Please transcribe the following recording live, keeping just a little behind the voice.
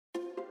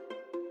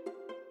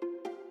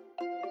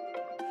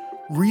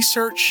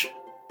Research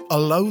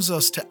allows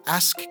us to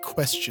ask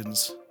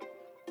questions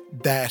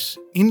that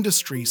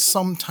industry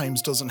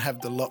sometimes doesn't have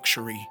the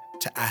luxury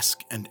to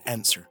ask and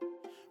answer.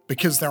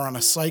 Because they're on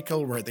a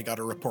cycle where they got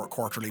to report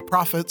quarterly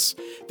profits,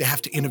 they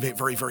have to innovate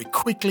very, very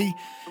quickly,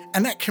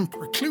 and that can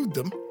preclude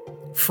them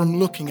from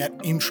looking at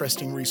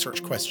interesting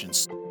research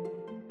questions.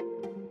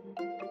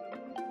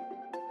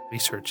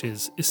 Research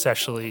is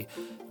essentially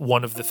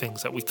one of the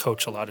things that we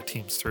coach a lot of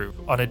teams through.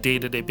 On a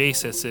day-to-day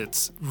basis,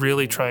 it's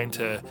really trying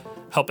to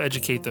help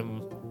educate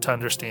them to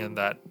understand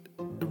that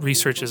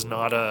research is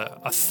not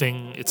a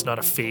thing, it's not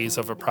a phase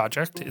of a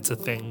project. It's a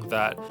thing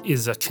that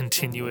is a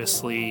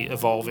continuously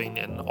evolving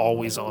and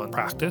always on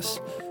practice.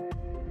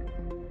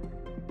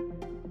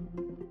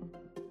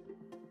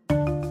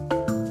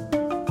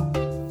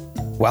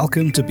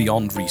 Welcome to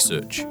Beyond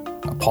Research,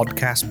 a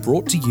podcast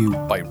brought to you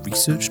by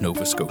Research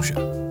Nova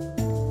Scotia.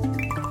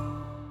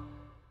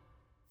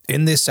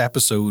 In this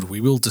episode,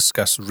 we will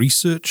discuss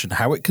research and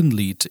how it can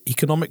lead to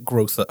economic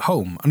growth at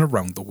home and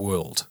around the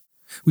world.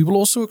 We will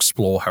also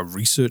explore how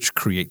research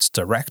creates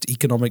direct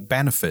economic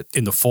benefit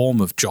in the form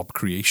of job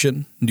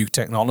creation, new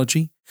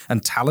technology,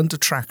 and talent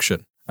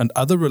attraction, and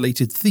other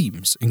related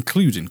themes,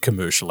 including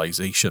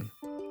commercialization.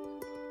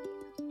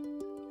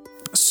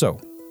 So,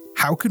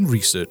 how can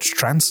research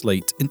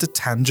translate into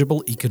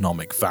tangible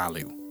economic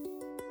value?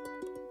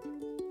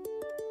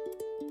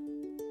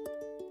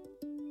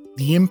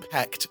 The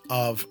impact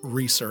of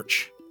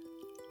research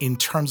in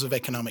terms of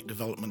economic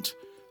development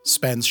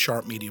spans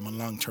short, medium, and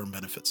long-term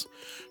benefits.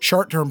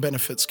 Short-term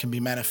benefits can be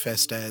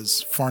manifest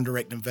as foreign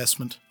direct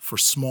investment for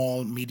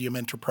small, medium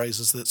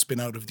enterprises that spin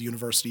out of the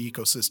university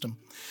ecosystem.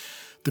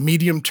 The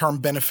medium-term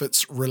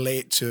benefits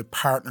relate to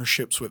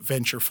partnerships with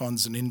venture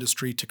funds and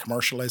industry to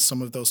commercialize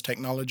some of those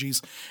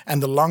technologies.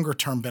 And the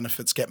longer-term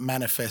benefits get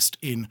manifest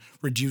in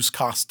reduced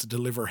costs to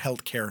deliver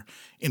healthcare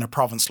in a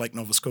province like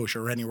Nova Scotia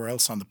or anywhere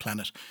else on the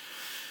planet.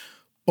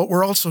 But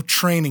we're also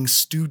training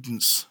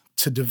students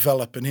to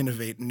develop and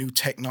innovate new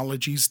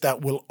technologies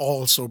that will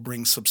also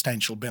bring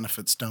substantial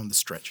benefits down the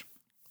stretch.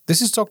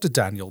 This is Dr.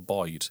 Daniel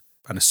Boyd,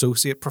 an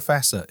associate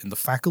professor in the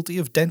Faculty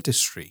of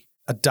Dentistry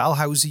at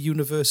Dalhousie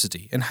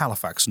University in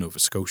Halifax, Nova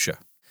Scotia.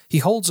 He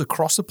holds a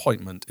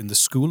cross-appointment in the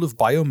School of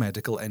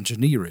Biomedical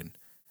Engineering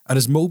and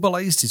has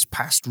mobilized his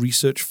past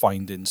research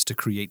findings to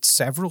create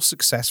several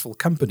successful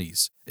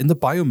companies in the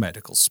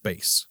biomedical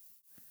space.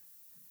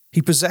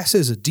 He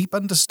possesses a deep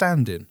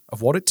understanding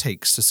of what it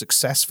takes to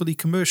successfully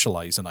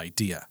commercialize an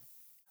idea.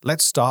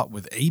 Let's start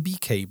with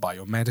ABK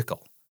Biomedical.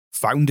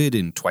 Founded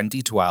in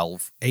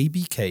 2012,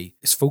 ABK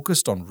is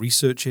focused on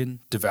researching,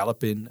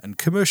 developing, and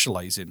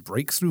commercializing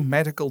breakthrough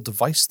medical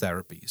device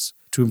therapies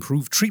to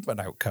improve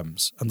treatment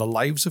outcomes and the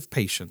lives of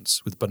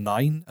patients with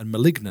benign and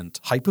malignant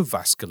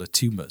hypervascular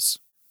tumors.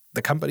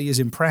 The company is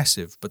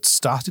impressive, but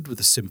started with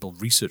a simple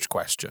research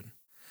question.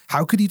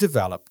 How could he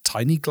develop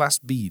tiny glass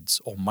beads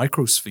or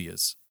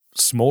microspheres,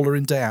 smaller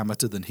in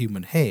diameter than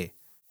human hair,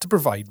 to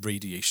provide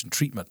radiation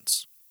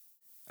treatments?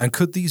 And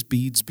could these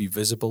beads be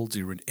visible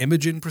during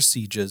imaging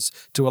procedures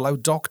to allow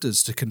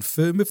doctors to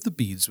confirm if the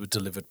beads were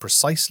delivered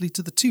precisely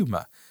to the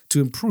tumour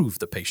to improve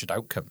the patient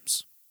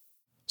outcomes?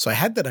 So I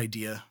had that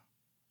idea,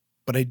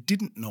 but I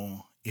didn't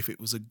know if it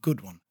was a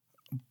good one.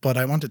 But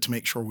I wanted to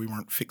make sure we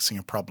weren't fixing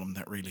a problem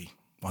that really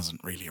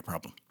wasn't really a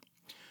problem.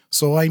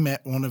 So I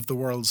met one of the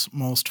world's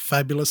most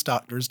fabulous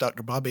doctors,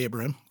 Dr. Bob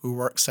Abraham, who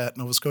works at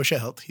Nova Scotia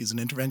Health. He's an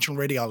interventional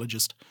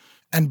radiologist.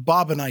 And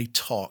Bob and I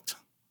talked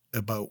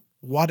about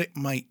what it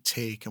might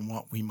take and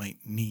what we might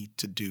need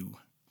to do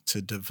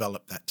to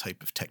develop that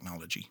type of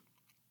technology.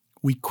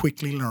 We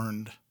quickly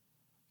learned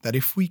that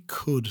if we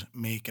could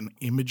make an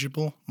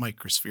imageable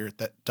microsphere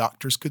that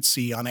doctors could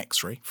see on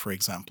X-ray, for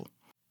example,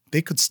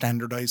 they could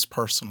standardize,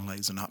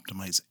 personalize, and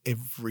optimize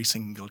every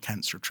single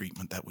cancer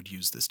treatment that would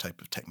use this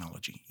type of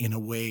technology in a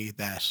way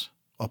that,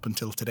 up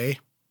until today,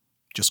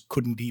 just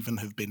couldn't even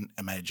have been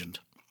imagined.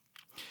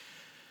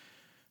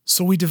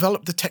 So we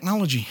developed the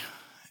technology.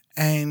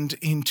 And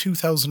in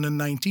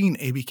 2019,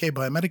 ABK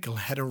Biomedical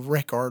had a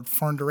record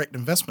foreign direct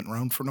investment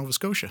round for Nova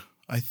Scotia.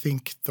 I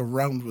think the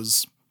round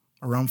was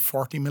around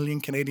 40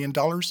 million Canadian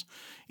dollars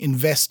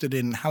invested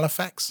in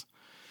Halifax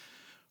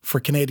for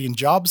Canadian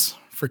jobs,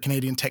 for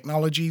Canadian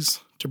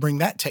technologies, to bring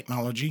that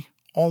technology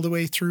all the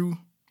way through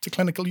to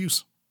clinical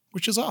use,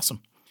 which is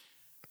awesome.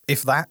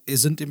 If that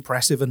isn't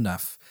impressive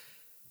enough,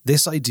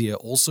 this idea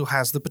also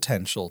has the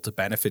potential to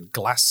benefit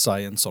glass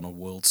science on a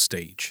world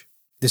stage.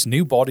 This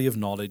new body of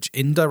knowledge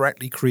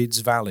indirectly creates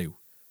value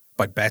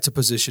by better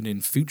positioning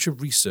future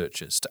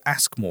researchers to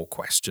ask more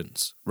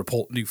questions,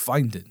 report new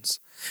findings,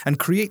 and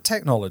create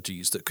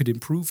technologies that could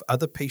improve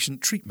other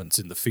patient treatments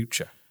in the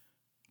future.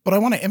 But I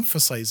want to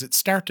emphasize it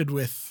started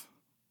with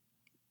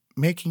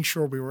making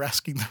sure we were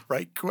asking the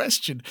right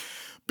question,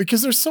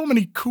 because there's so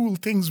many cool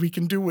things we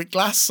can do with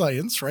glass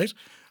science, right?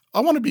 I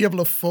want to be able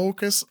to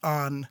focus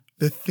on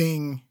the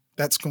thing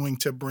that's going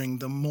to bring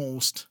the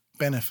most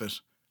benefit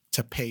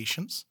to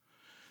patients,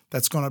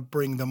 that's going to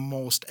bring the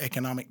most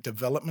economic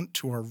development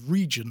to our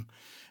region,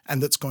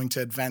 and that's going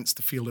to advance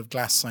the field of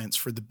glass science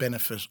for the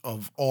benefit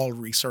of all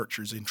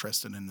researchers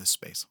interested in this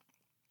space.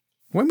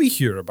 When we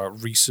hear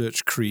about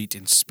research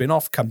creating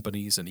spin-off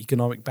companies and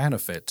economic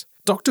benefit,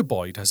 Dr.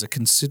 Boyd has a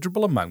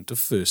considerable amount of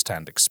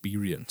first-hand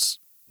experience.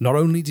 Not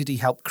only did he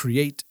help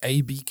create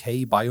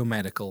ABK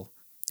Biomedical,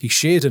 he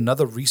shared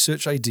another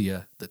research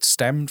idea that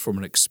stemmed from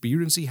an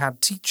experience he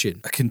had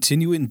teaching a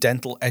continuing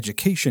dental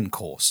education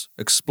course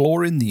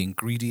exploring the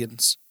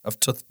ingredients of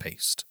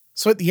toothpaste.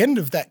 So at the end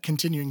of that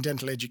continuing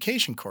dental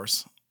education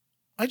course,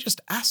 I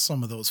just asked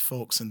some of those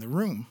folks in the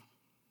room,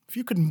 if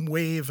you could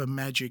wave a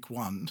magic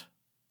wand,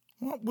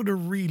 what would a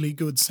really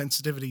good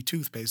sensitivity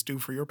toothpaste do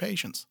for your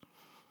patients?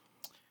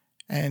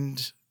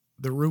 And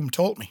the room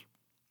told me.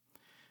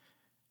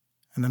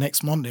 And the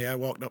next Monday, I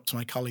walked up to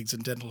my colleagues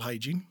in dental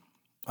hygiene.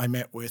 I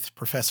met with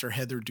Professor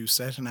Heather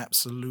Doucette, an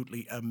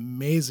absolutely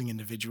amazing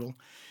individual,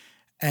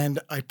 and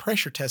I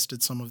pressure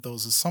tested some of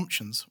those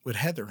assumptions with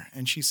Heather.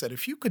 And she said,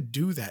 if you could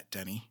do that,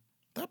 Denny,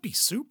 that'd be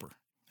super.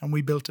 And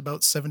we built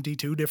about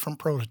 72 different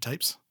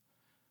prototypes.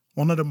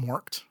 One of them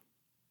worked.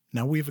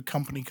 Now we have a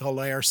company called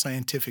IR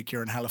Scientific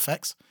here in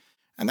Halifax,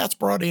 and that's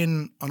brought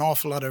in an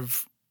awful lot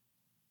of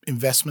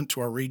investment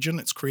to our region.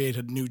 It's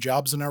created new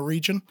jobs in our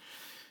region,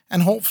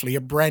 and hopefully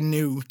a brand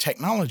new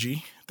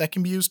technology that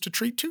can be used to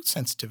treat tooth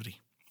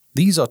sensitivity.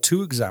 These are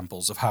two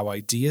examples of how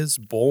ideas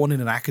born in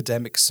an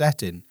academic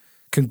setting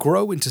can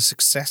grow into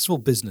successful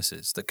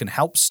businesses that can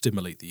help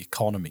stimulate the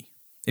economy.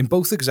 In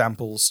both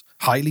examples,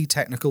 highly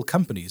technical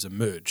companies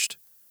emerged,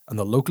 and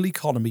the local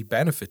economy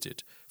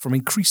benefited from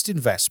increased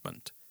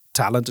investment,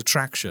 talent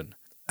attraction,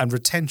 and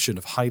retention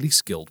of highly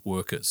skilled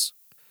workers.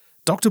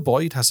 Dr.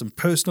 Boyd has some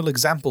personal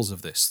examples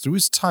of this through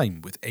his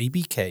time with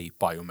ABK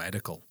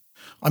Biomedical.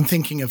 I'm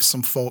thinking of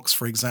some folks,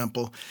 for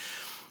example.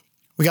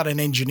 We got an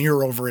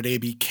engineer over at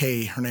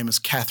ABK. Her name is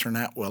Catherine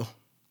Atwell.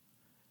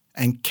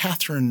 And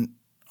Catherine,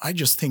 I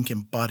just think,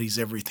 embodies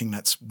everything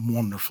that's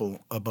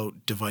wonderful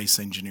about device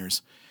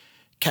engineers.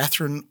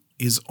 Catherine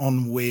is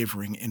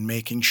unwavering in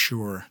making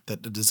sure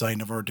that the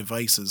design of our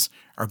devices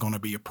are going to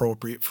be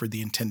appropriate for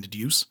the intended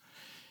use.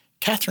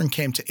 Catherine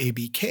came to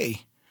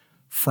ABK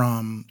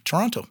from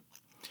Toronto,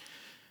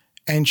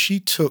 and she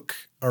took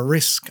a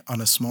risk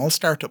on a small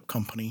startup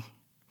company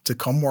to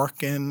come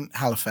work in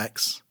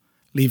Halifax,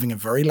 leaving a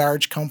very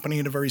large company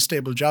and a very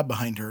stable job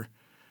behind her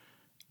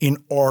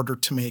in order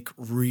to make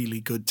really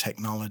good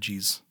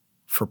technologies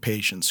for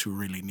patients who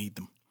really need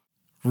them.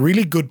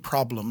 Really good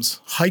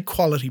problems, high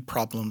quality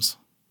problems,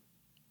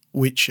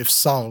 which if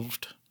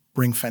solved,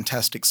 bring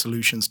fantastic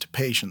solutions to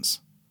patients,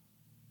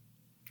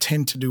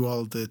 tend to do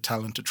all the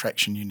talent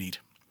attraction you need.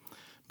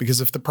 Because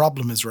if the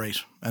problem is right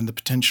and the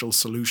potential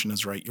solution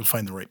is right, you'll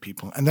find the right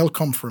people. And they'll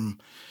come from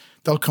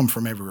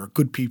everywhere.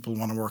 Good people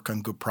want to work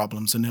on good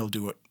problems, and they'll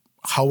do it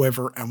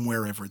however and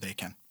wherever they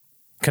can.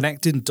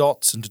 Connecting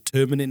dots and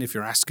determining if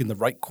you're asking the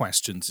right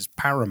questions is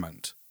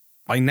paramount.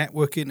 By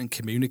networking and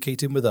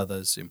communicating with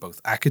others in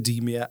both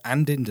academia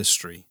and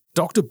industry,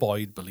 Dr.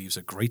 Boyd believes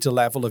a greater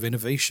level of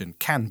innovation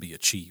can be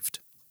achieved.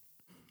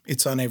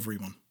 It's on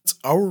everyone. It's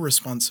our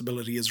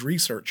responsibility as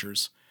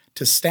researchers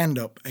to stand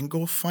up and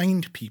go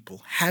find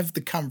people, have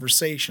the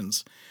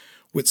conversations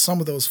with some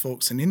of those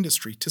folks in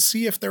industry to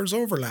see if there's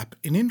overlap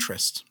in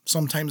interests.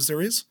 Sometimes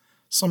there is,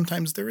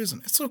 sometimes there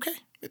isn't. It's okay.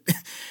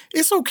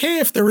 It's okay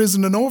if there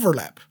isn't an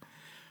overlap.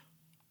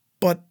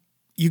 But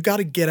you got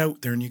to get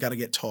out there and you got to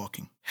get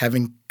talking,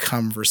 having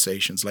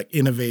conversations. Like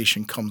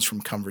innovation comes from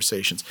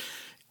conversations.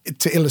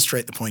 To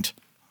illustrate the point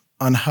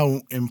on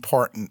how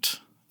important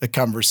a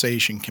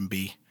conversation can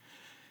be,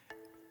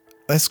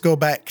 let's go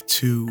back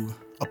to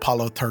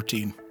Apollo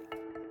 13.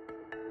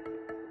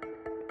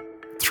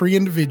 3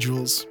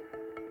 individuals,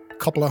 a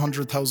couple of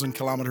 100,000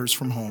 kilometers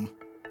from home.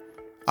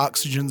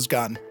 Oxygen's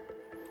gone.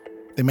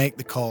 They make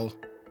the call.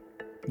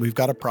 We've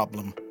got a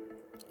problem.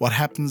 What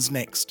happens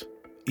next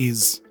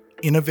is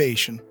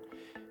innovation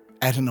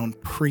at an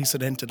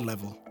unprecedented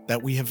level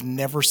that we have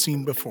never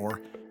seen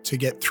before to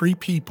get 3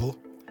 people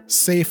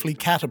safely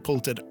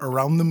catapulted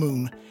around the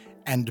moon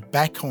and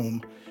back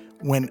home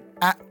when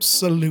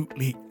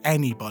absolutely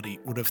anybody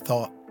would have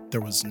thought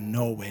there was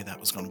no way that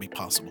was going to be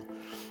possible.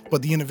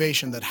 But the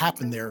innovation that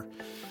happened there,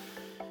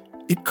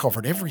 it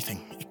covered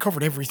everything. It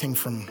covered everything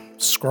from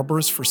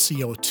scrubbers for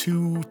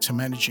CO2 to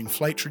managing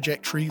flight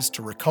trajectories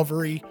to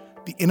recovery.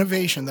 The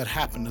innovation that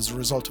happened as a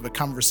result of a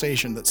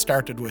conversation that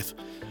started with,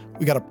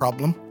 we got a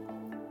problem,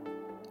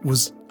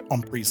 was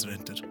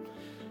unprecedented.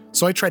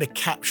 So I try to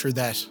capture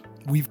that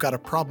we've got a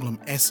problem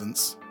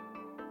essence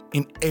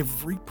in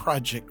every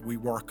project we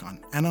work on.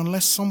 And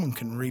unless someone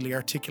can really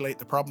articulate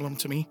the problem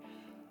to me,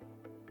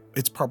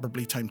 it's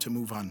probably time to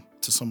move on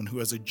to someone who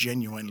has a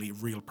genuinely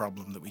real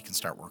problem that we can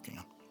start working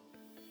on.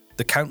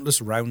 The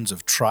countless rounds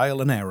of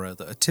trial and error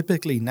that are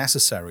typically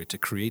necessary to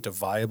create a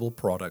viable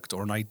product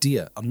or an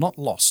idea are not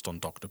lost on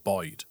Dr.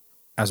 Boyd.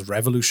 As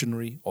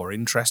revolutionary or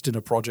interesting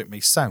a project may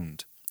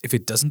sound, if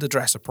it doesn't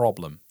address a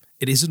problem,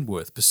 it isn't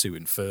worth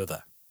pursuing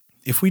further.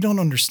 If we don't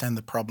understand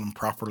the problem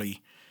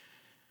properly,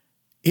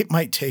 It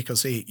might take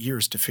us 8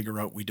 years to figure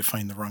out we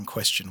defined the wrong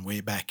question way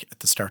back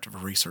at the start of a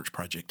research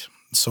project.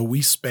 So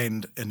we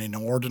spend an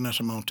inordinate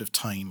amount of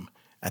time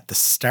at the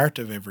start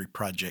of every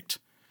project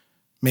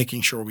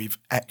making sure we've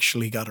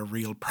actually got a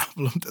real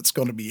problem that's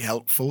going to be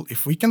helpful.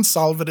 If we can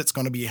solve it, it's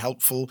going to be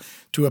helpful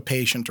to a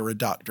patient or a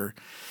doctor.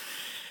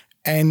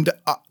 And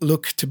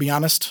look, to be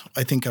honest,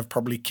 I think I've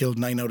probably killed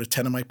 9 out of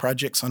 10 of my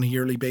projects on a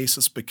yearly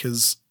basis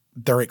because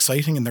they're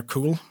exciting and they're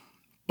cool,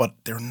 but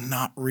they're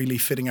not really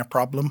fitting a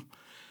problem.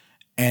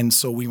 And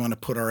so we want to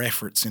put our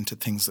efforts into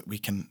things that we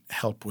can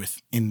help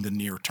with in the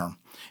near term.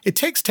 It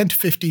takes 10 to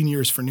 15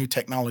 years for new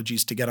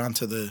technologies to get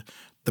onto the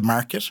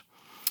market.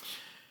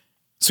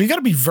 So you got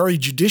to be very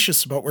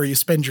judicious about where you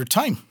spend your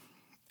time.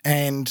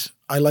 And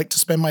I like to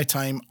spend my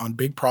time on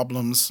big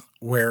problems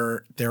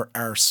where there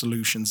are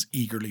solutions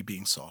eagerly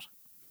being sought.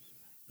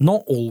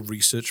 Not all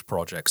research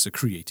projects are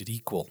created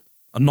equal,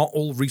 and not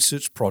all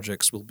research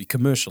projects will be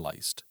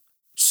commercialized.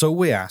 So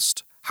we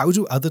asked, how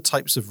do other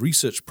types of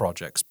research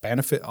projects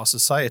benefit our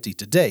society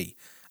today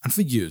and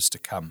for years to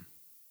come?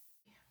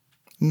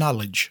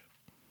 Knowledge,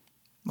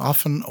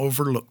 often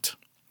overlooked.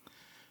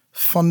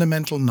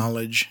 Fundamental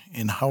knowledge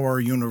in how our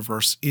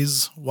universe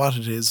is, what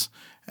it is,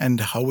 and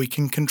how we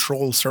can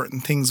control certain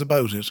things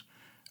about it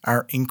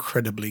are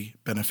incredibly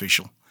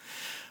beneficial.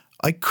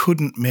 I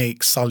couldn't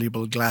make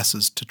soluble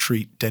glasses to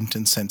treat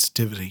dentin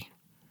sensitivity.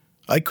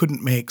 I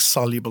couldn't make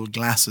soluble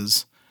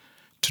glasses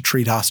to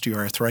treat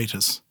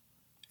osteoarthritis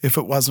if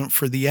it wasn't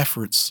for the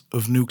efforts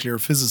of nuclear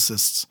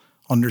physicists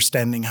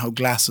understanding how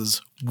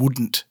glasses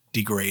wouldn't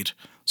degrade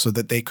so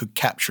that they could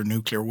capture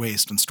nuclear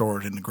waste and store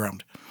it in the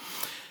ground.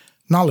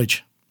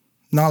 Knowledge,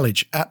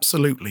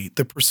 absolutely.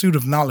 The pursuit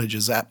of knowledge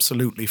is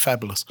absolutely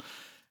fabulous.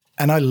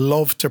 And I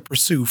love to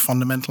pursue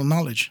fundamental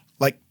knowledge.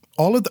 Like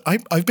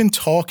I've been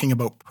talking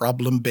about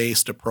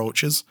problem-based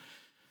approaches.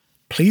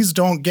 Please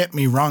don't get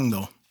me wrong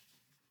though.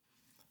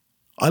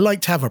 I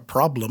like to have a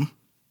problem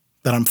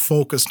that I'm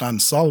focused on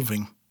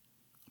solving,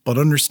 but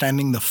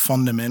understanding the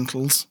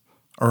fundamentals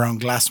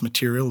around glass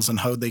materials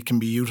and how they can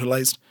be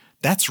utilized,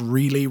 that's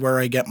really where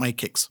I get my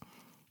kicks.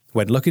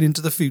 When looking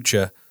into the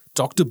future,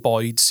 Dr.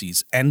 Boyd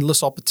sees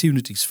endless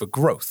opportunities for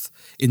growth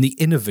in the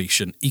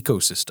innovation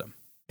ecosystem.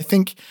 I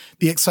think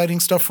the exciting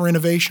stuff for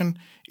innovation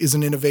is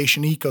an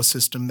innovation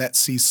ecosystem that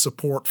sees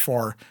support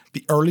for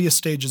the earliest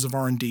stages of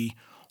R&D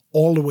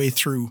all the way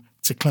through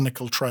to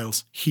clinical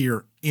trials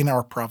here in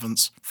our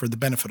province for the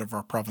benefit of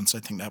our province. I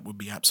think that would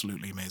be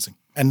absolutely amazing.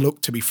 And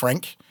look, to be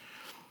frank,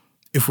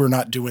 if we're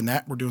not doing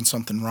that, we're doing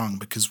something wrong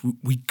because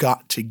we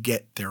got to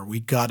get there. We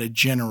got to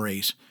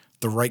generate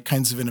the right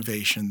kinds of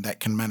innovation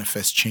that can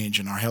manifest change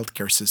in our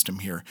healthcare system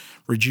here,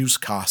 reduce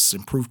costs,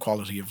 improve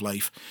quality of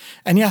life.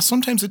 And yeah,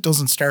 sometimes it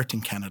doesn't start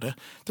in Canada.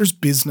 There's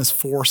business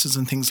forces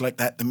and things like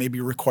that maybe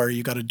require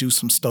you got to do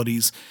some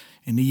studies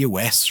in the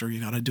US or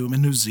you got to do them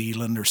in New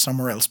Zealand or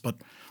somewhere else. But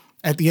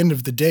at the end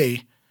of the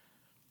day,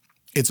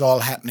 it's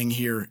all happening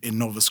here in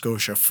Nova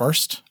Scotia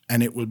first,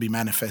 and it will be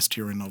manifest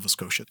here in Nova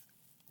Scotia.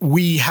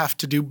 We have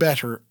to do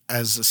better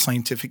as a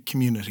scientific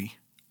community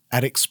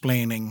at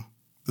explaining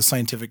the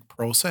scientific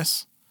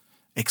process,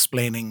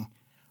 explaining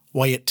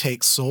why it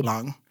takes so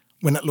long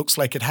when it looks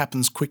like it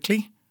happens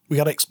quickly. We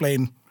got to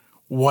explain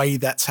why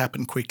that's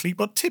happened quickly.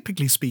 But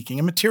typically speaking,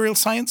 in material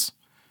science,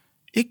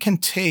 it can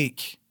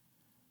take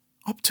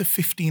up to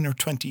 15 or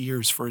 20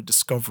 years for a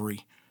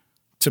discovery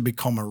to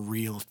become a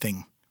real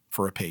thing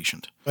for a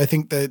patient. I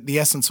think the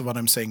essence of what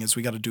I'm saying is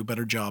we got to do a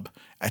better job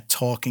at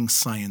talking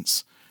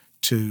science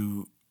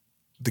to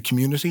the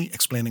community,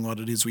 explaining what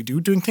it is we do,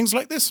 doing things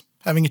like this,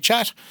 having a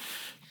chat,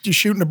 just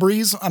shooting a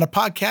breeze on a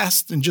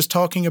podcast and just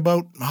talking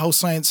about how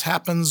science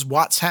happens,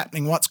 what's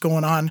happening, what's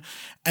going on,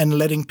 and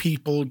letting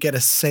people get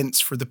a sense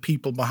for the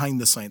people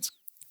behind the science.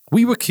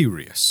 We were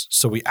curious,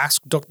 so we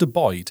asked Dr.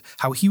 Boyd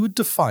how he would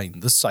define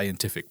the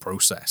scientific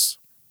process.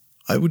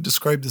 I would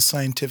describe the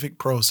scientific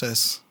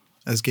process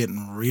as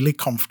getting really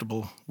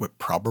comfortable with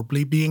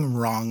probably being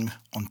wrong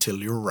until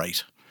you're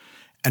right.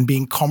 And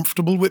being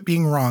comfortable with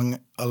being wrong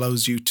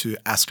allows you to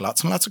ask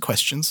lots and lots of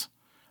questions,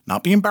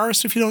 not be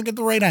embarrassed if you don't get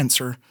the right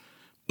answer,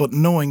 but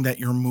knowing that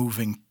you're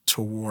moving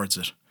towards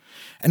it.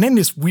 And then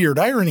this weird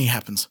irony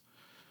happens.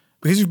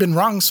 Because you've been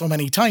wrong so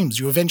many times,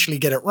 you eventually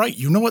get it right.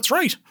 You know it's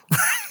right.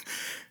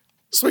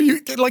 So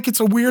it's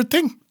a weird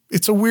thing.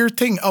 It's a weird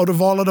thing. Out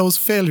of all of those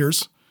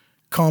failures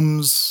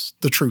comes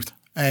the truth.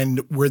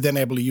 And we're then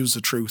able to use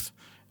the truth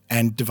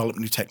and develop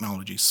new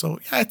technologies. So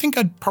yeah, I think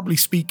I'd probably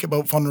speak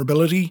about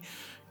vulnerability,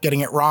 getting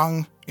it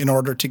wrong in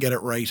order to get it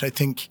right. I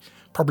think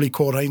probably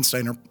quote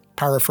Einstein or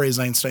paraphrase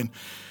Einstein,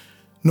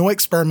 no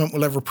experiment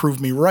will ever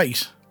prove me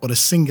right, but a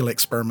single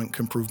experiment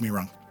can prove me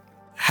wrong.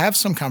 Have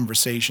some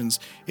conversations.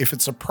 If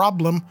it's a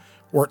problem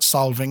worth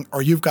solving,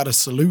 or you've got a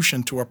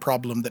solution to a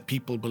problem that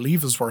people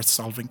believe is worth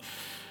solving,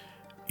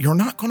 you're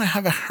not going to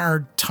have a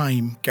hard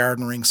time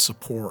garnering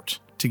support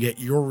to get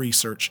your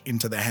research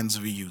into the hands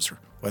of a user.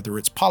 Whether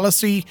it's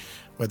policy,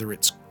 whether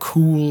it's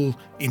cool,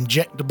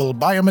 injectable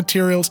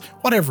biomaterials,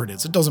 whatever it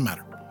is, it doesn't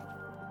matter.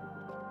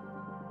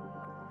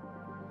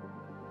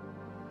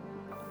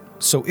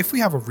 So if we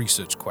have a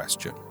research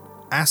question,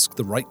 ask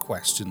the right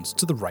questions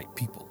to the right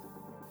people,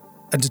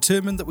 and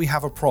determine that we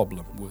have a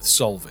problem worth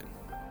solving.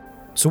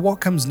 So what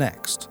comes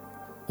next?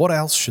 What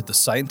else should the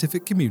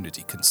scientific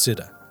community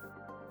consider?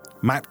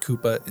 Matt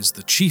Cooper is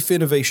the Chief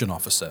Innovation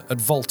Officer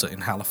at Volta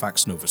in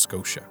Halifax, Nova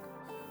Scotia.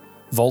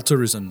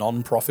 Volta is a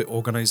non-profit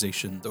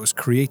organisation that was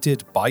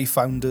created by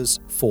founders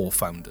for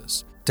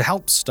founders to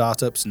help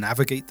startups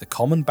navigate the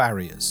common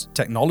barriers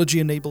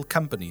technology-enabled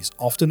companies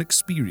often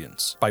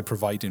experience by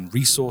providing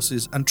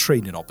resources and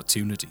training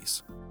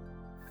opportunities.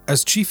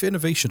 As Chief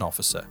Innovation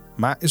Officer,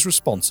 Matt is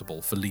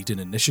responsible for leading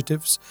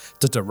initiatives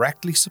to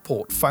directly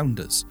support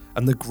founders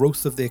and the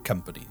growth of their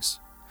companies,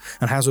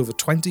 and has over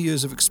 20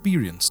 years of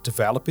experience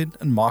developing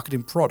and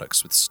marketing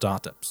products with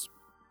startups.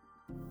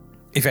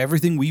 If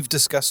everything we've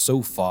discussed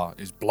so far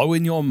is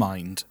blowing your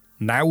mind,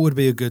 now would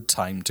be a good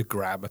time to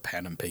grab a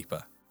pen and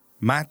paper.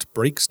 Matt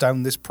breaks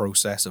down this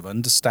process of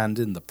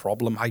understanding the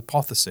problem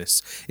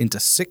hypothesis into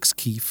 6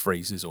 key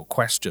phrases or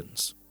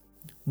questions.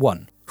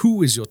 1.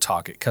 Who is your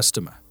target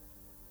customer?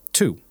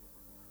 2.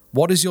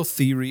 What is your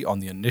theory on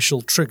the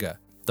initial trigger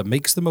that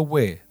makes them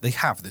aware they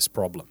have this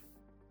problem?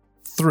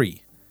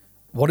 3.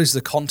 What is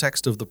the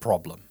context of the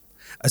problem,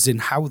 as in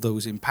how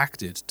those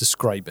impacted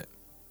describe it?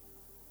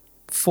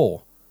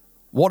 4.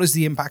 What is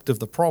the impact of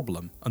the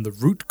problem and the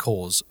root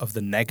cause of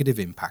the negative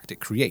impact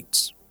it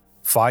creates?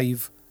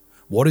 5.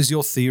 What is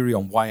your theory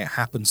on why it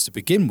happens to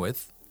begin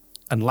with?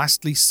 And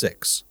lastly,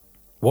 6.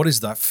 What is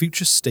that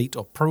future state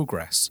or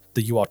progress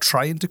that you are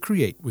trying to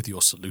create with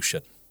your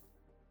solution?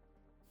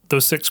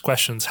 Those 6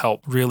 questions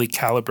help really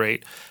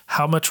calibrate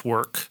how much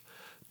work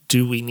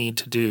do we need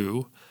to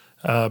do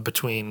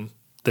between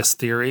this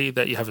theory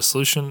that you have a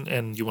solution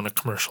and you want to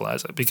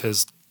commercialize it,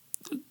 because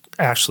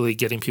actually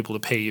getting people to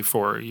pay you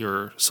for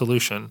your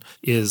solution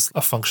is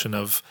a function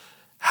of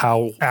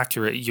how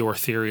accurate your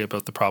theory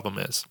about the problem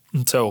is.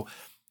 And so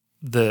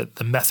the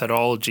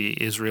methodology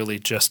is really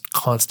just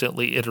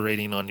constantly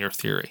iterating on your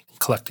theory,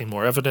 collecting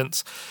more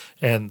evidence.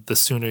 And the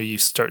sooner you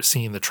start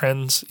seeing the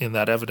trends in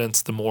that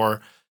evidence, the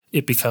more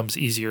it becomes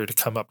easier to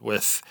come up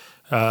with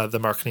the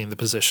marketing, the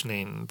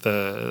positioning,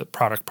 the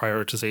product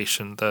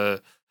prioritization,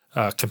 the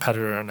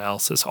competitor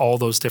analysis, all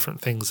those different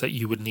things that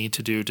you would need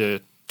to do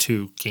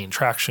to gain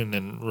traction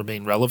and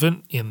remain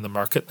relevant in the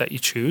market that you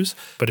choose.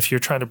 But if you're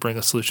trying to bring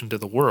a solution to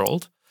the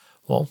world,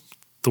 well,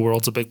 the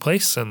world's a big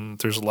place and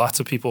there's lots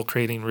of people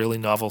creating really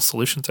novel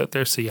solutions out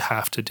there. So you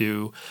have to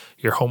do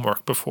your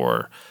homework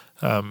before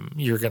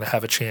you're going to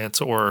have a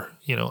chance, or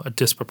a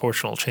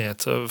disproportional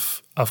chance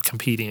of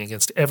competing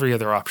against every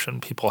other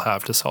option people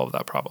have to solve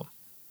that problem.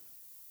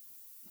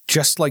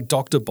 Just like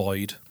Dr.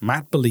 Boyd,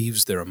 Matt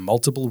believes there are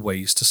multiple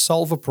ways to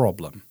solve a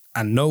problem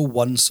and no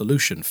one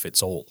solution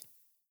fits all.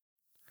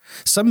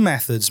 Some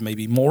methods may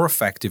be more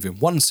effective in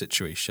one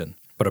situation,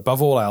 but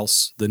above all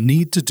else, the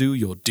need to do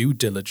your due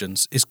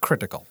diligence is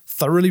critical.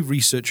 Thoroughly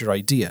research your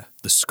idea,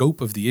 the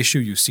scope of the issue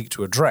you seek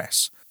to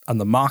address, and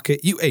the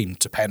market you aim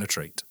to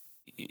penetrate.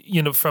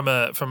 From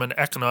an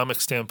economic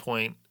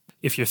standpoint,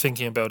 if you're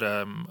thinking about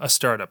a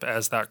startup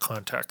as that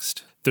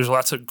context, there's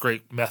lots of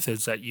great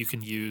methods that you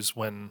can use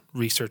when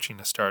researching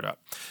a startup.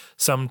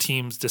 Some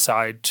teams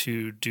decide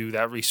to do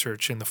that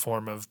research in the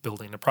form of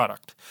building a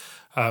product.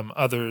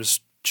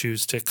 Others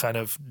choose to kind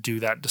of do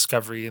that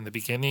discovery in the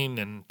beginning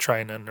and try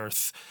and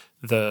unearth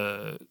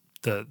the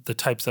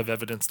types of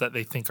evidence that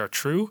they think are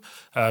true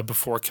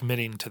before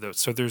committing to those.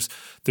 So there's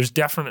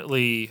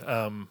definitely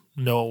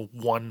no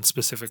one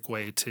specific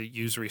way to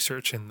use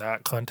research in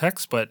that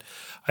context. But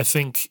I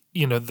think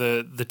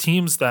the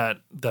teams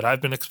that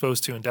I've been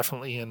exposed to, and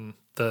definitely in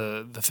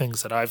the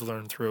things that I've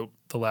learned through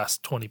the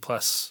last 20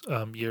 plus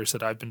years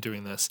that I've been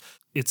doing this,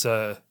 it's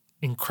a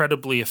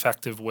incredibly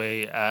effective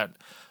way at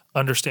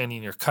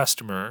understanding your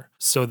customer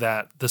so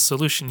that the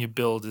solution you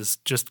build is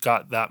just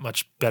got that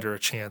much better a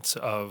chance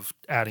of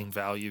adding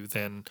value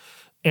than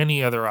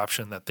any other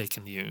option that they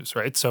can use,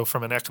 right? So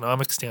from an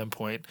economic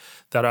standpoint,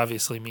 that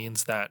obviously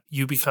means that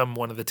you become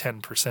one of the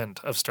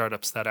 10% of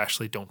startups that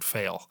actually don't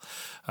fail.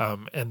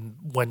 And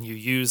when you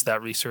use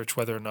that research,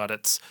 whether or not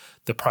it's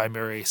the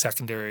primary,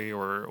 secondary,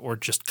 or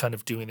just kind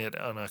of doing it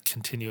on a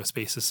continuous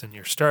basis in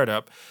your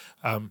startup,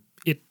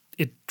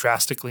 it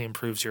drastically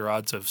improves your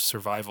odds of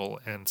survival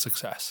and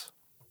success.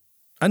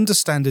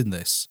 Understanding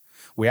this,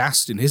 we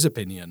asked in his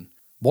opinion,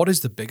 what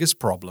is the biggest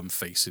problem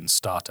facing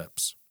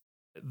startups?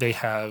 They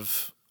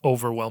have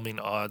overwhelming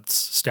odds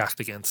stacked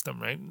against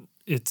them, right?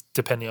 It's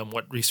depending on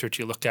what research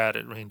you look at,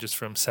 it ranges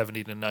from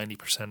 70 to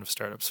 90% of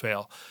startups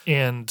fail.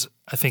 And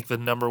I think the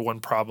number one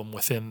problem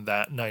within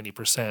that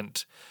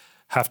 90%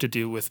 have to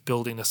do with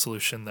building a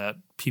solution that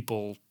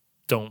people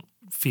don't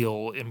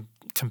feel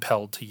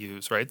compelled to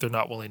use, right? They're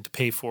not willing to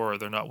pay for, or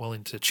they're not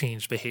willing to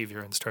change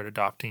behavior and start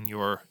adopting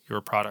your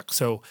product.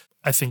 So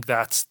I think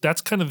that's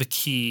kind of the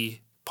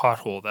key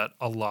pothole that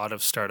a lot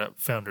of startup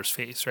founders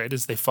face, right?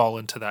 Is they fall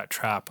into that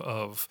trap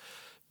of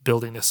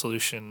building a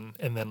solution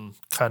and then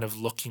kind of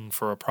looking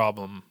for a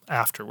problem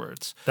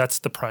afterwards. That's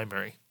the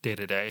primary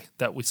day-to-day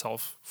that we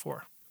solve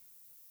for.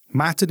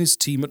 Matt and his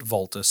team at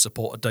Volta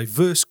support a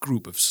diverse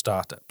group of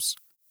startups.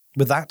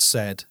 With that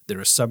said, there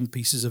are some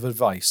pieces of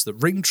advice that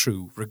ring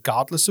true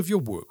regardless of your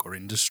work or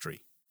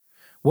industry.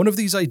 One of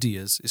these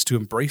ideas is to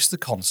embrace the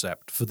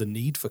concept for the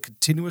need for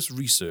continuous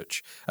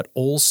research at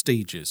all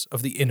stages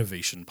of the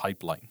innovation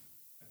pipeline.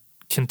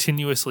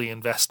 Continuously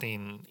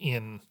investing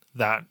in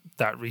that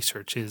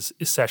research is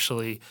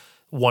essentially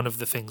one of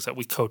the things that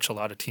we coach a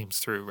lot of teams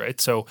through,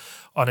 right? So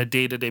on a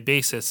day-to-day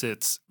basis,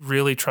 it's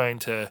really trying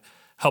to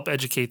help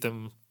educate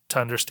them to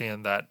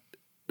understand that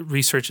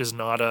research is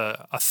not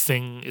a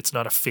thing, it's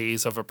not a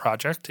phase of a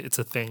project. It's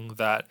a thing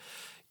that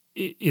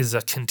is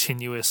a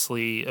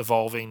continuously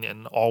evolving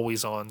and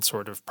always on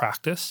sort of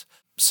practice.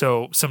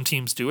 So some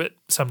teams do it,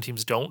 some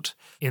teams don't.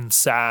 In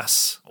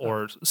SaaS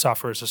or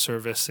software as a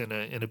service in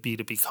a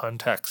B2B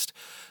context,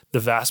 the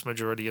vast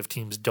majority of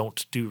teams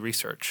don't do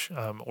research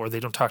or they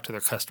don't talk to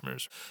their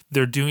customers.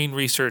 They're doing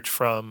research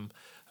from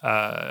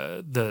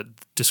the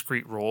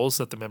discrete roles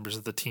that the members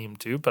of the team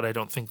do, but I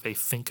don't think they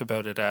think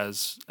about it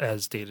as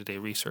day-to-day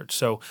research.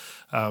 So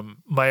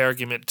my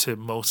argument to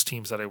most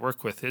teams that I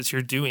work with is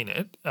you're doing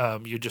it.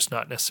 You're just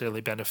not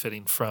necessarily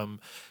benefiting from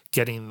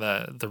getting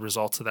the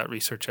results of that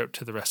research out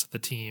to the rest of the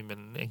team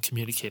and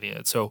communicating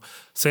it. So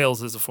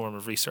sales is a form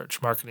of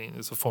research. Marketing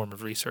is a form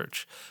of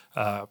research.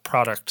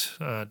 Product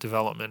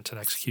development and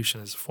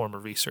execution is a form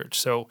of research.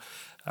 So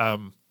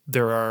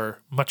there are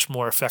much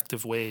more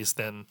effective ways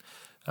than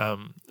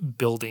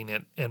building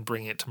it and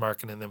bringing it to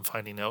market and then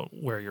finding out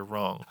where you're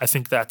wrong. I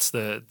think that's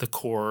the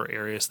core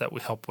areas that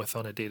we help with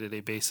on a day-to-day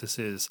basis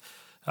is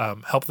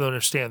help them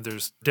understand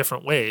there's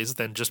different ways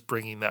than just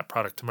bringing that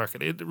product to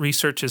market.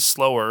 Research is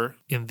slower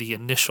in the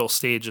initial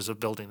stages of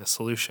building a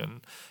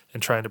solution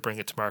and trying to bring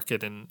it to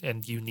market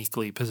and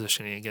uniquely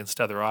positioning against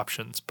other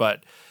options,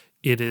 but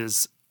it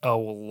is a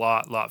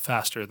lot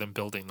faster than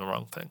building the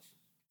wrong thing.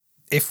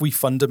 If we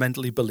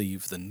fundamentally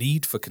believe the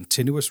need for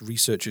continuous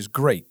research is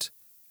great,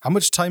 how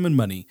much time and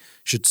money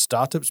should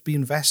startups be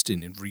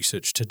investing in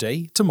research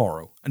today,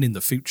 tomorrow, and in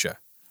the future?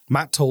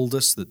 Matt told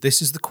us that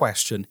this is the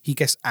question he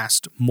gets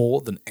asked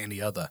more than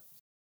any other.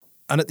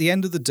 And at the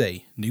end of the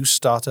day, new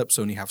startups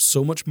only have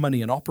so much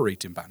money and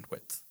operating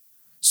bandwidth.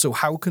 So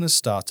how can a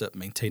startup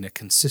maintain a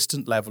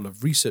consistent level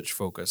of research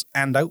focus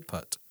and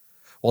output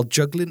while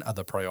juggling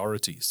other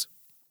priorities?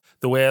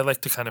 The way I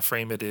like to kind of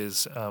frame it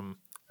is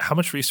how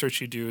much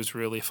research you do is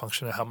really a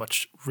function of how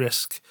much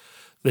risk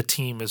the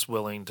team is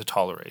willing to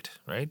tolerate,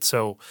 right?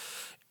 So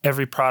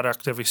every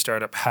product, every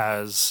startup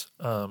has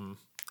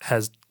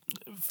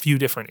few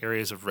different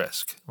areas of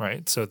risk,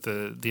 right? So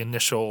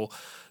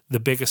the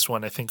biggest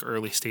one, I think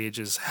early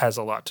stages, has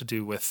a lot to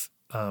do with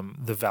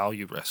the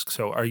value risk.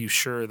 So are you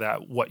sure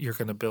that what you're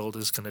going to build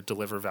is going to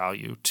deliver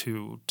value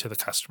to the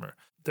customer?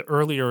 The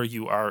earlier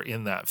you are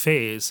in that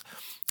phase,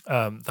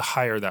 the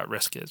higher that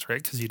risk is,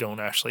 right? Because you don't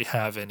actually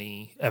have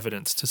any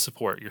evidence to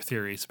support your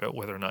theories about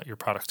whether or not your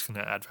product's going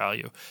to add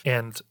value.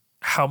 And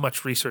how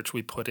much research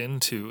we put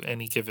into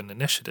any given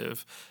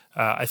initiative,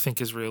 I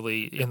think is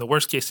really, in the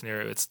worst case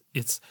scenario,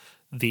 it's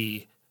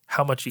the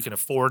how much you can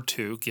afford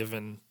to,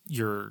 given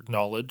your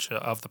knowledge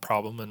of the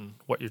problem and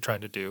what you're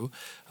trying to do.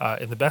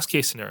 In the best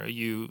case scenario,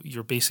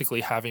 you're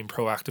basically having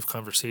proactive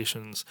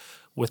conversations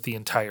with the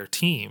entire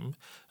team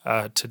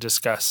to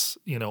discuss,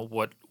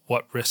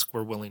 what risk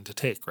we're willing to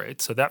take,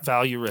 right? So that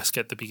value risk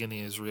at the beginning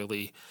is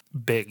really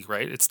big,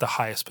 right? It's the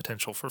highest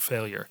potential for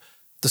failure.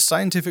 The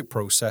scientific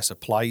process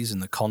applies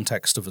in the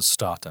context of a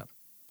startup.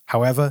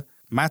 However,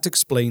 Matt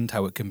explained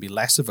how it can be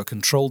less of a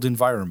controlled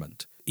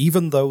environment,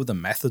 even though the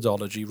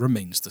methodology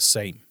remains the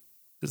same.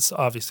 It's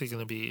obviously going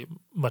to be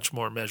much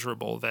more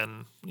measurable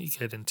than you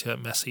get into a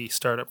messy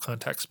startup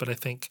context, but I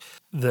think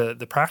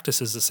the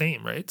practice is the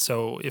same, right?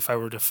 So if I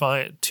were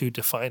to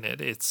define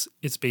it, it's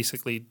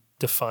basically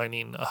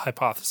defining a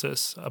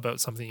hypothesis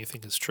about something you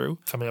think is true,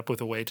 coming up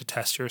with a way to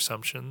test your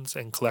assumptions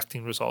and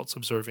collecting results,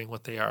 observing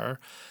what they are,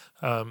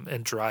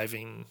 and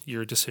driving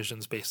your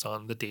decisions based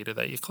on the data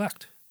that you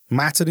collect.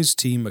 Matt and his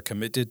team are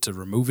committed to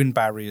removing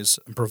barriers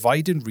and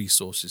providing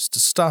resources to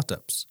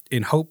startups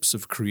in hopes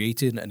of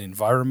creating an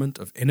environment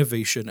of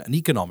innovation and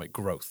economic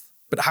growth.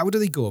 But how do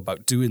they go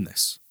about doing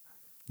this?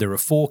 There are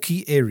 4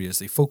 key areas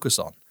they focus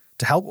on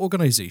to help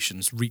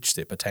organizations reach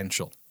their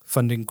potential: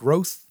 funding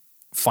growth,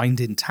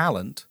 finding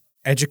talent,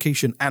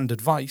 education and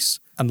advice,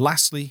 and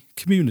lastly,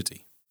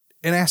 community.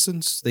 In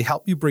essence, they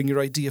help you bring your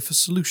idea for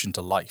solution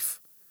to life.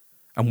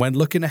 And when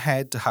looking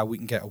ahead to how we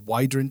can get a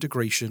wider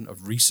integration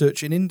of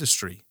research in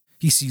industry,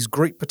 he sees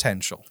great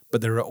potential,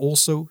 but there are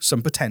also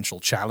some potential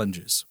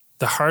challenges.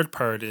 The hard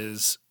part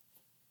is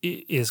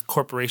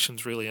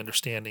corporations really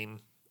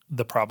understanding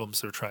the problems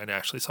they're trying to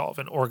actually solve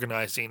and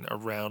organizing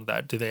around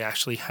that. Do they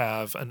actually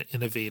have an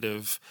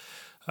innovative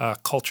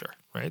culture,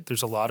 right?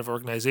 There's a lot of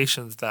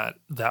organizations that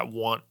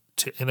want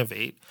to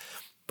innovate,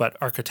 but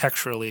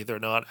architecturally they're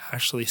not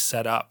actually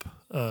set up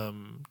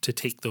to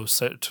take those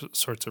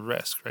sorts of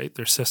risks, right?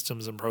 Their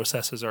systems and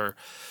processes are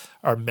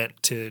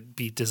meant to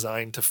be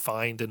designed to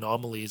find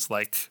anomalies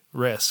like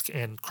risk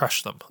and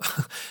crush them.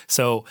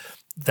 So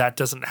that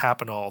doesn't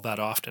happen all that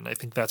often. I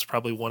think that's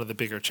probably one of the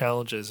bigger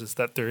challenges, is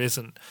that there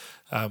isn't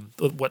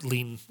what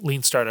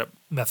lean startup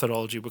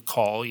methodology would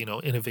call,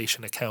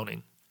 innovation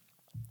accounting.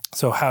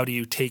 So how do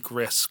you take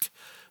risk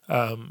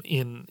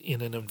in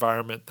an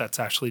environment that's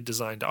actually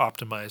designed to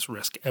optimize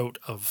risk out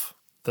of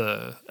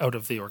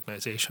the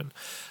organization?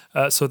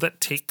 So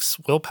that takes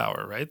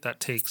willpower, right?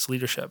 That takes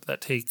leadership. That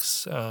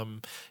takes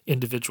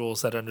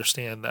individuals that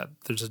understand that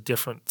there's a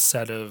different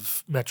set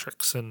of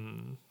metrics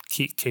and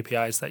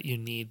KPIs that you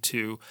need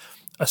to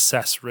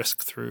assess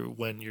risk through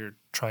when you're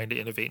trying to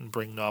innovate and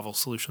bring novel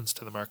solutions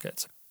to the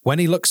markets. When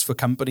he looks for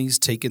companies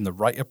taking the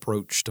right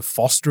approach to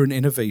fostering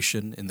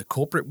innovation in the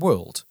corporate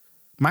world,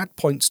 Matt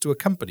points to a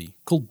company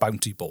called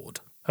Bounty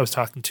Board. I was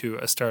talking to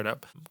a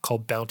startup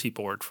called Bounty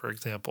Board, for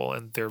example,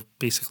 and they're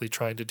basically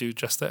trying to do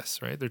just this,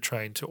 right? They're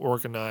trying to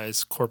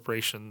organize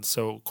corporations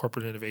so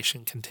corporate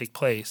innovation can take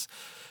place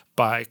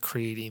by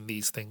creating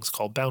these things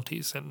called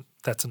bounties. And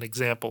that's an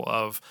example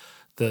of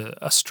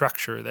a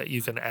structure that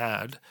you can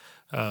add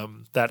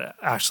that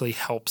actually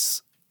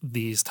helps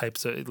these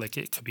types of, like,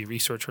 it could be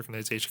research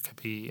organization, it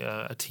could be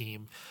a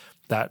team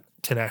that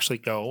can actually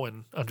go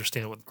and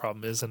understand what the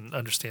problem is and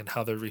understand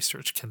how their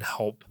research can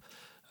help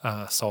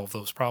solve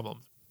those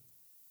problems.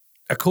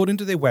 According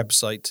to their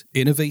website,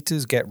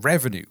 innovators get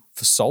revenue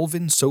for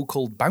solving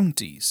so-called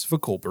bounties for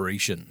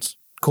corporations.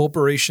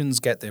 Corporations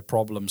get their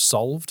problems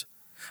solved,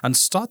 and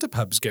startup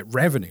hubs get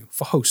revenue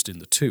for hosting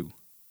the two.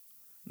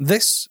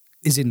 This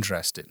is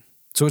interesting.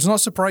 So it's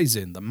not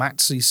surprising that Matt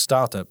sees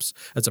startups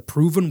as a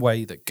proven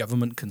way that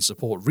government can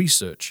support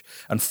research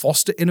and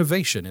foster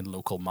innovation in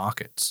local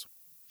markets.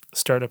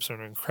 Startups are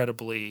an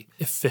incredibly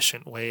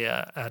efficient way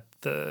at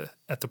the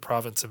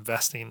province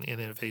investing in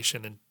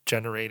innovation and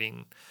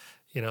generating,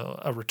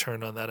 a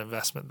return on that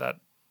investment that,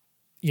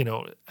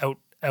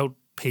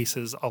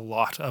 outpaces a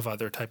lot of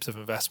other types of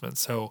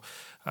investments. So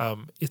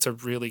it's a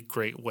really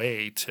great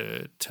way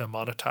to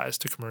monetize,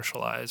 to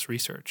commercialize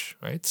research,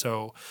 right?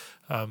 So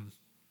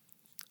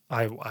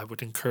I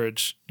would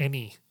encourage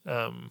any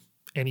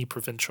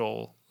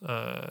provincial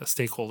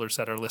stakeholders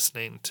that are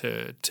listening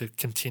to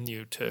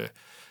continue to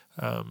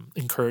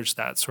encourage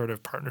that sort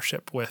of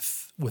partnership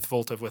with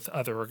Voltive, with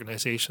other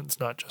organizations,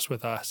 not just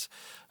with us,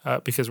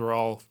 because we're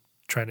all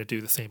trying to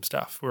do the same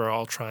stuff. We're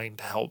all trying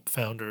to help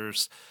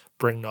founders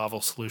bring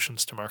novel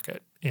solutions to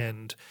market,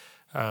 and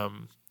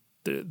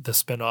the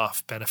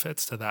spin-off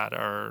benefits to that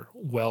are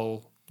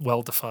well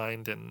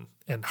defined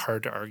and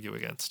hard to argue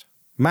against.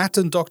 Matt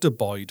and Dr.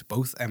 Boyd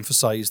both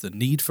emphasize the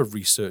need for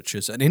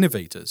researchers and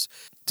innovators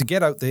to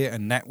get out there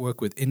and network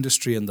with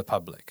industry and the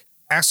public,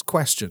 ask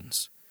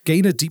questions,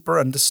 gain a deeper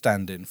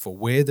understanding for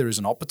where there is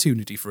an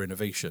opportunity for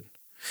innovation,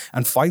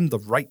 and find the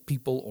right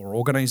people or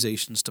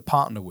organizations to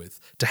partner with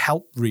to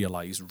help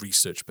realize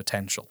research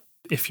potential.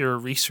 If you're a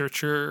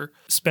researcher,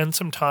 spend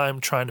some time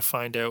trying to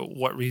find out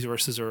what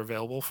resources are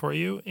available for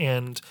you,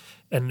 and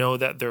know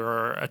that there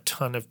are a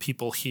ton of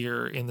people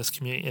here in this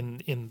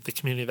community, in the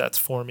community that's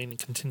forming and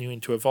continuing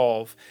to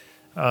evolve,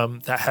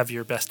 that have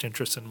your best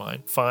interests in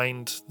mind.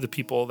 Find the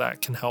people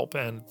that can help,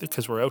 and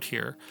because we're out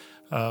here,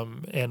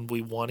 and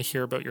we want to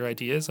hear about your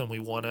ideas, and we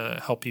want to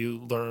help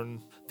you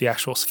learn the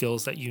actual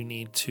skills that you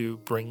need to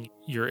bring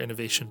your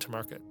innovation to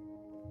market.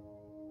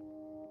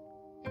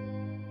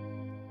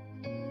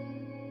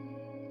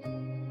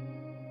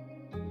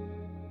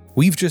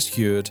 We've just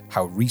heard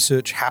how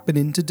research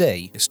happening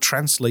today is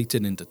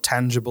translating into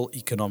tangible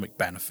economic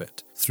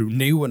benefit through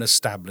new and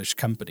established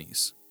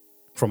companies.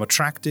 From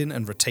attracting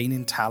and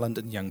retaining talent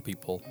and young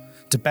people,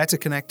 to better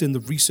connecting the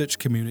research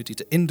community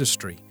to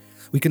industry,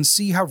 we can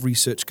see how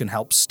research can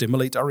help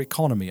stimulate our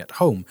economy at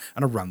home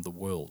and around the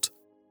world.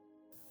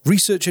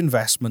 Research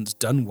investments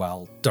done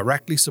well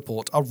directly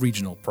support our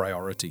regional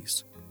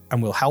priorities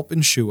and will help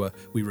ensure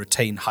we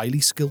retain highly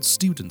skilled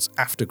students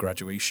after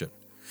graduation,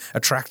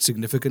 attract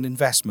significant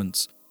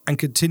investments, and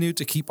continue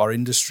to keep our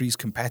industries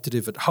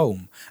competitive at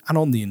home and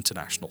on the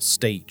international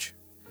stage.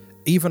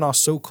 Even our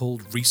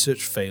so-called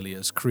research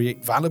failures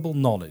create valuable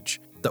knowledge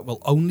that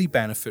will only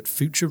benefit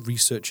future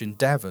research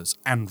endeavors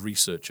and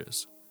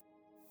researchers.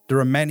 There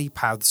are many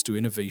paths to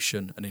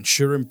innovation, and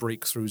ensuring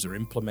breakthroughs are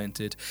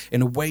implemented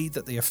in a way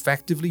that they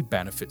effectively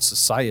benefit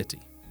society.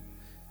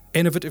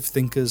 Innovative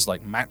thinkers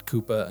like Matt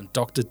Cooper and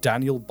Dr.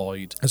 Daniel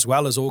Boyd, as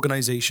well as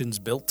organizations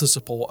built to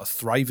support a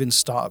thriving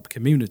startup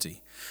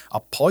community,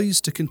 are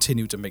poised to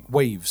continue to make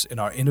waves in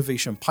our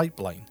innovation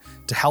pipeline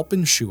to help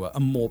ensure a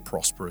more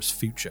prosperous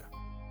future.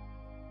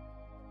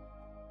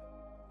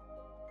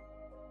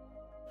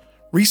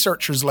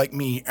 Researchers like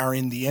me are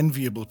in the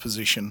enviable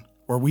position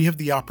where we have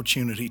the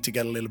opportunity to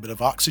get a little bit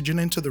of oxygen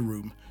into the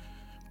room,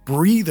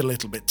 breathe a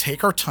little bit,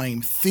 take our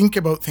time, think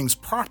about things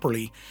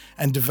properly,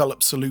 and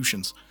develop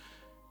solutions.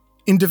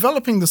 In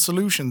developing the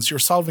solutions, you're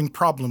solving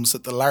problems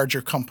that the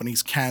larger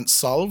companies can't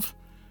solve,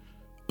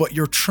 but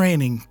you're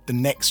training the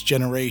next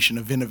generation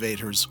of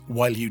innovators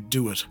while you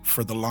do it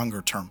for the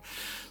longer term.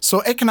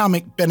 So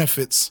economic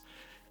benefits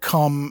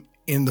come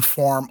in the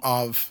form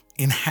of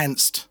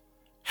enhanced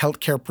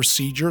healthcare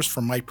procedures,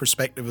 from my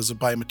perspective as a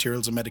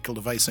biomaterials and medical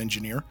device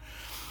engineer.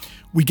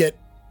 We get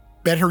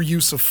better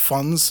use of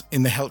funds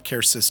in the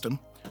healthcare system.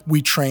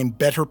 We train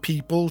better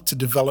people to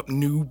develop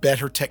new,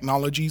 better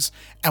technologies,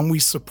 and we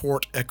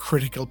support a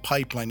critical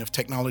pipeline of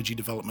technology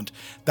development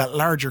that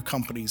larger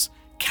companies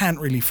can't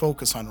really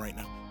focus on right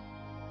now.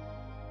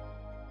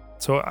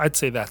 So I'd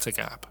say that's a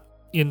gap.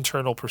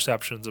 Internal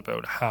perceptions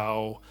about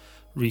how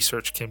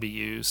research can be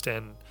used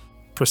and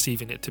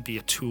perceiving it to be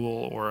a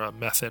tool or a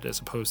method as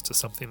opposed to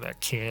something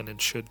that can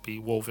and should be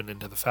woven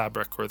into the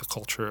fabric or the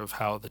culture of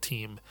how the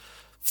team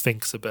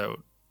thinks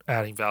about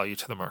adding value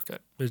to the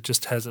market. It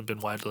just hasn't been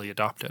widely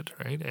adopted,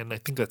 right? And I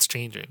think that's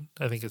changing.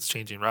 I think it's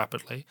changing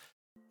rapidly.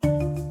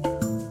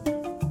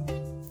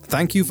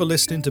 Thank you for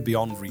listening to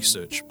Beyond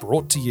Research,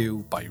 brought to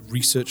you by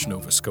Research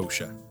Nova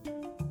Scotia.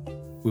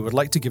 We would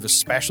like to give a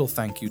special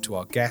thank you to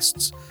our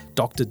guests,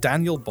 Dr.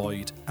 Daniel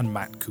Boyd and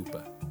Matt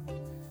Cooper.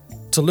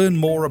 To learn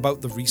more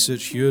about the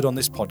research heard on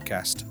this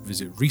podcast,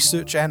 visit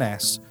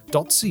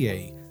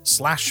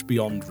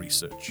researchns.ca/Beyond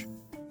Research.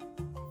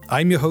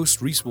 I'm your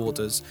host, Rhys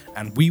Waters,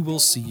 and we will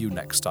see you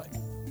next time.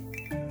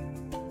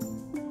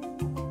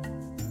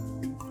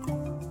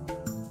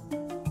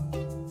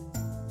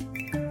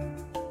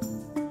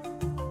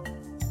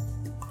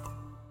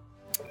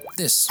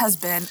 This has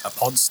been a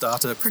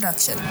Podstarter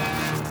production.